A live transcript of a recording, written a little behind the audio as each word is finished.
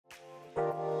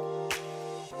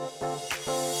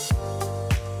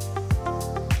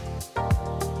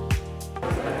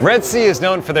Red Sea is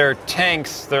known for their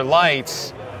tanks, their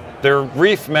lights, their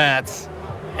reef mats,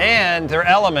 and their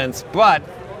elements, but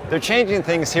they're changing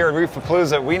things here at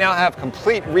Reefapalooza. We now have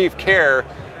complete reef care,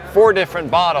 4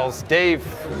 different bottles. Dave,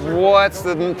 what's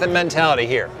the mentality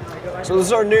here? So this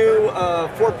is our new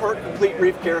 4-part complete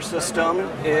reef care system.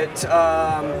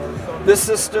 This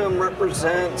system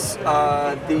represents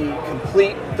the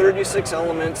complete 36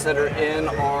 elements that are in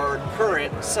our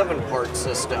current 7-part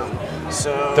system.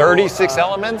 So 36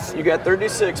 elements? You got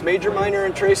 36 major, minor,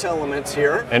 and trace elements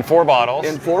here. In 4 bottles.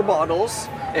 In 4 bottles.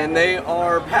 And they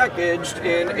are packaged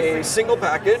in a single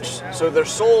package. So they're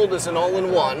sold as an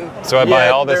all-in-one. So I buy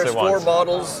all this at once. There's 4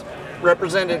 bottals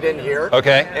represented in here.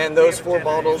 Okay. And those 4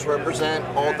 bottles represent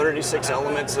all 36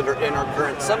 elements that are in our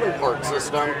current 7-part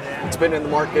system. It's been in the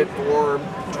market for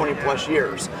 20 plus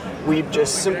years. We've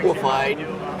just simplified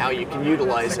how you can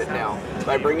utilize it now.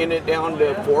 By bringing it down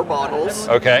to 4 bottles,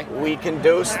 okay, we can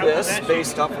dose this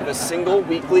based off of a single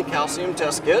weekly calcium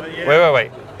test kit.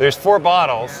 Wait. There's 4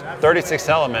 bottles, 36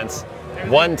 elements.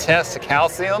 1 test of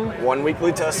calcium? 1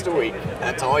 weekly test a week.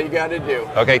 That's all you got to do.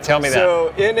 Okay, tell me that.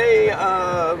 So in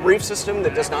a reef system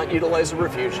that does not utilize a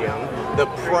refugium, the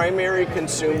primary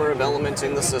consumer of elements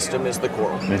in the system is the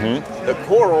coral. Mm-hmm. The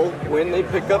coral, when they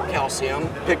pick up calcium,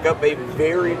 pick up a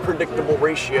very predictable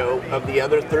ratio of the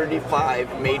other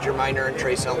 35 major, minor, and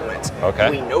trace elements.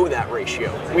 Okay. We know that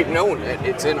ratio. We've known it.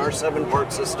 It's in our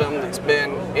 7-part system that's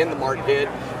been in the market,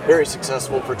 very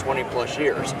successful for 20 plus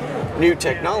years. New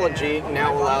technology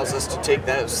now allows us to take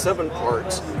those 7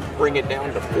 parts, bring it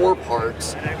down to 4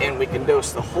 parts, and we can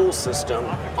dose the whole system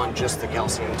on just the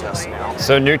calcium test now.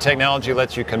 So new technology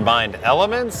lets you combine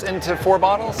elements into 4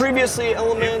 bottles? Previously,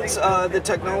 elements, the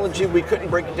technology, we couldn't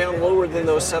break it down lower than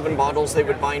those 7 bottles. They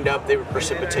would bind up, they would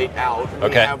precipitate out. Okay.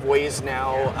 We have ways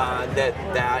now that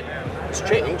has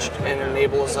changed and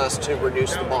enables us to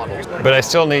reduce the bottles. But I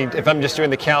still need, if I'm just doing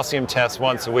the calcium test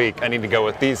once a week, I need to go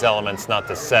with these elements, not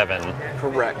the 7.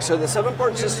 Correct. So the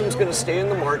 7-part system is going to stay in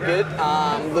the market.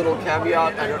 Little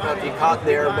caveat, I don't know if you caught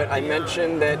there, but I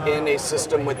mentioned that in a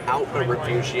system without a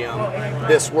refugium,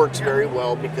 this works very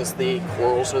well because the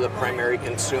corals are the primary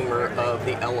consumer of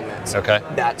the elements. Okay.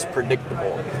 That's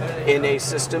predictable. In a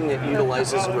system that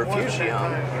utilizes a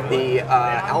refugium, the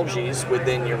algae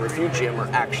within your refugium are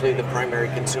actually the primary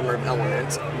consumer of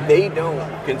elements. They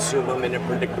don't consume them in a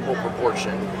predictable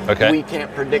proportion. Okay. We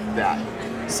can't predict that.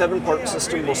 7-part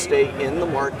system will stay in the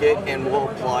market and will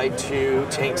apply to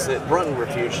tanks that run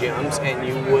refugiums, and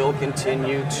you will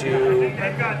continue to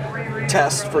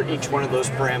test for each one of those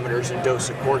parameters and dose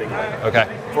accordingly. Okay.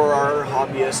 For our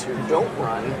hobbyists who don't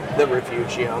run the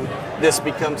refugium, this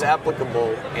becomes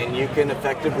applicable and you can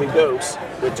effectively dose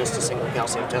with just a single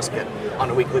calcium test kit on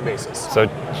a weekly basis. So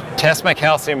test my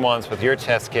calcium once with your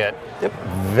test kit. Yep.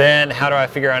 Then how do I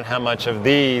figure out how much of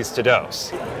these to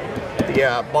dose?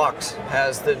 The box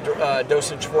has the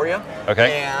dosage for you.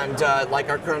 Okay. And like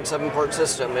our current 7-part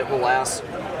system, it will ask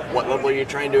what level are you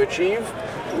trying to achieve,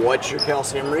 what's your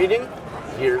calcium reading,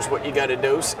 here's what you got to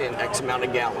dose in X amount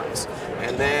of gallons.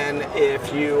 And then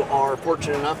if you are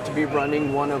fortunate enough to be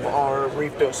running one of our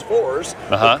ReefDose 4s,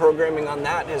 the programming on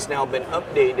that has now been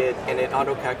updated and it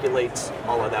auto-calculates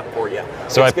all of that for you.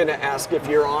 So it's going to ask if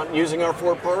you're on using our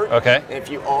 4-part. Okay. If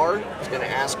you are, it's going to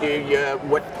ask you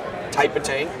what type of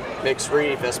tank, mixed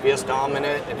reef, SPS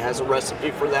dominant. It has a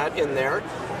recipe for that in there.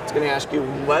 It's going to ask you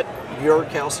what your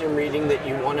calcium reading that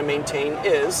you want to maintain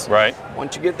is. Right.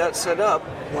 Once you get that set up,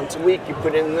 once a week you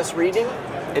put in this reading,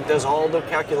 it does all the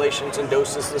calculations and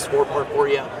doses this 4-part for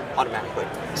you automatically.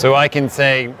 So I can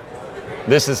say,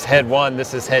 this is head 1,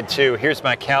 this is head 2, here's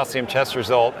my calcium test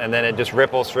result, and then it just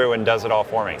ripples through and does it all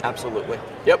for me. Absolutely.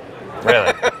 Yep.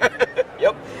 Really?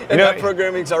 Yep. And that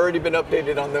programming's already been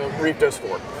updated on the ReefDose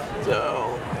 4.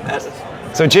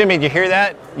 So Jimmy, do you hear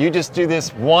that? You just do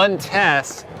this 1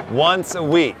 test once a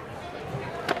week.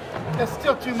 That's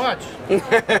still too much.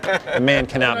 The man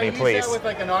cannot be pleased. Use that with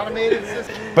like an automated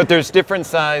system? But there's different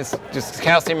size, just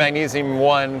calcium, magnesium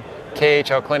 1,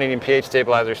 KH, alkalinity, and pH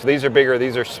stabilizers. So these are bigger,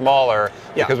 these are smaller,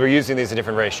 because we're using these in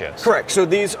different ratios. Correct. So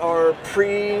these are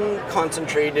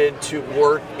pre-concentrated to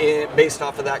work based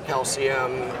off of that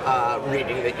calcium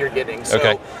reading that you're getting.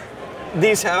 So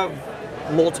these have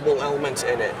multiple elements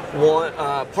in it.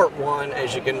 Part 1,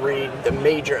 as you can read, the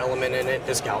major element in it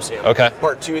is calcium. Okay.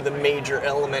 Part 2, the major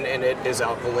element in it is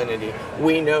alkalinity.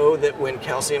 We know that when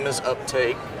calcium is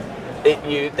uptake,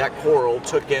 that coral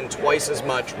took in twice as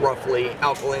much, roughly,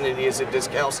 alkalinity as it does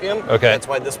calcium. Okay. That's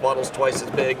why this bottle's twice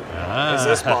as big as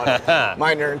this bottle.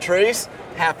 Minor and trace,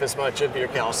 half as much of your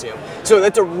calcium. So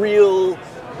that's a real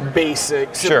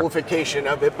basic simplification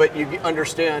of it, but you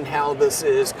understand how this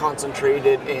is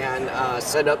concentrated and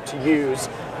set up to use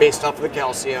based off of the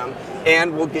calcium,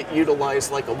 and will get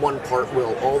utilized like a one-part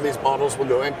will. All these bottles will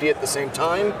go empty at the same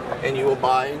time, and you will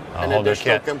buy an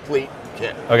additional complete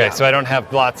kit. Okay, so I don't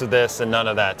have lots of this and none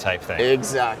of that type thing.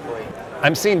 Exactly.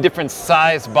 I'm seeing different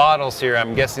size bottles here.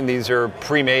 I'm guessing these are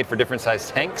pre-made for different size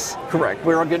tanks? Correct.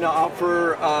 We're going to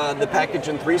offer the package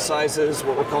in 3 sizes,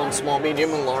 what we're calling small,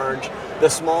 medium, and large. The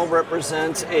small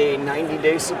represents a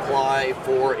 90-day supply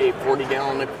for a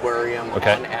 40-gallon aquarium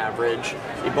on average.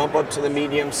 You bump up to the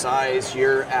medium size,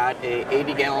 you're at a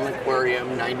 80-gallon aquarium,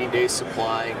 90-day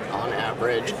supply on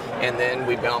average. And then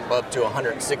we bump up to a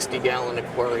 160-gallon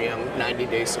aquarium,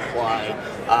 90-day supply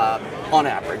on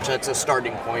average. That's a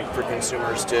starting point for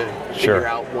consumers to figure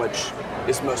out which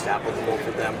is most applicable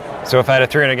for them. So if I had a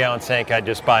 300-gallon tank, I'd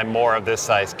just buy more of this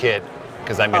size kit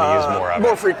because I'm going to use more of it.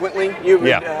 More frequently. You would,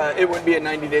 it wouldn't be a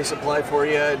 90-day supply for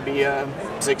you. It'd be a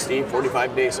 60,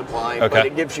 45-day supply. But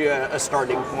it gives you a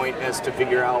starting point as to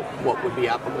figure out what would be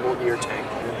applicable to your tank.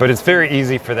 But it's very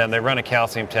easy for them. They run a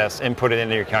calcium test, input it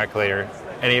into your calculator,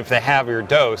 and if they have your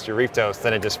dose, your reef dose,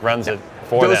 then it just runs it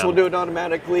for them. Dose will do it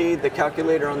automatically. The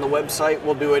calculator on the website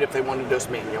will do it if they want to dose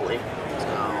manually.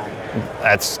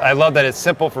 I love that it's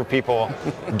simple for people,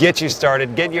 get you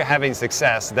started, get you having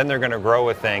success, then they're going to grow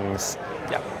with things.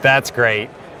 That's great.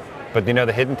 But you know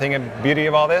the hidden thing and beauty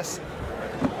of all this?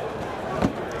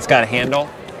 It's got a handle.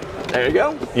 There you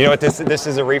go. You know what this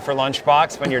is? A reefer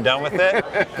lunchbox when you're done with it.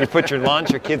 You put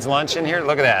your kid's lunch in here.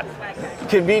 Look at that.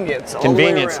 Convenience.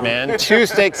 Convenience, man. 2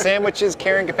 steak sandwiches,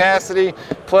 carrying capacity,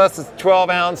 plus a 12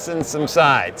 ounce and some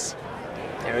sides.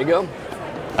 There you go.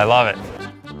 I love it.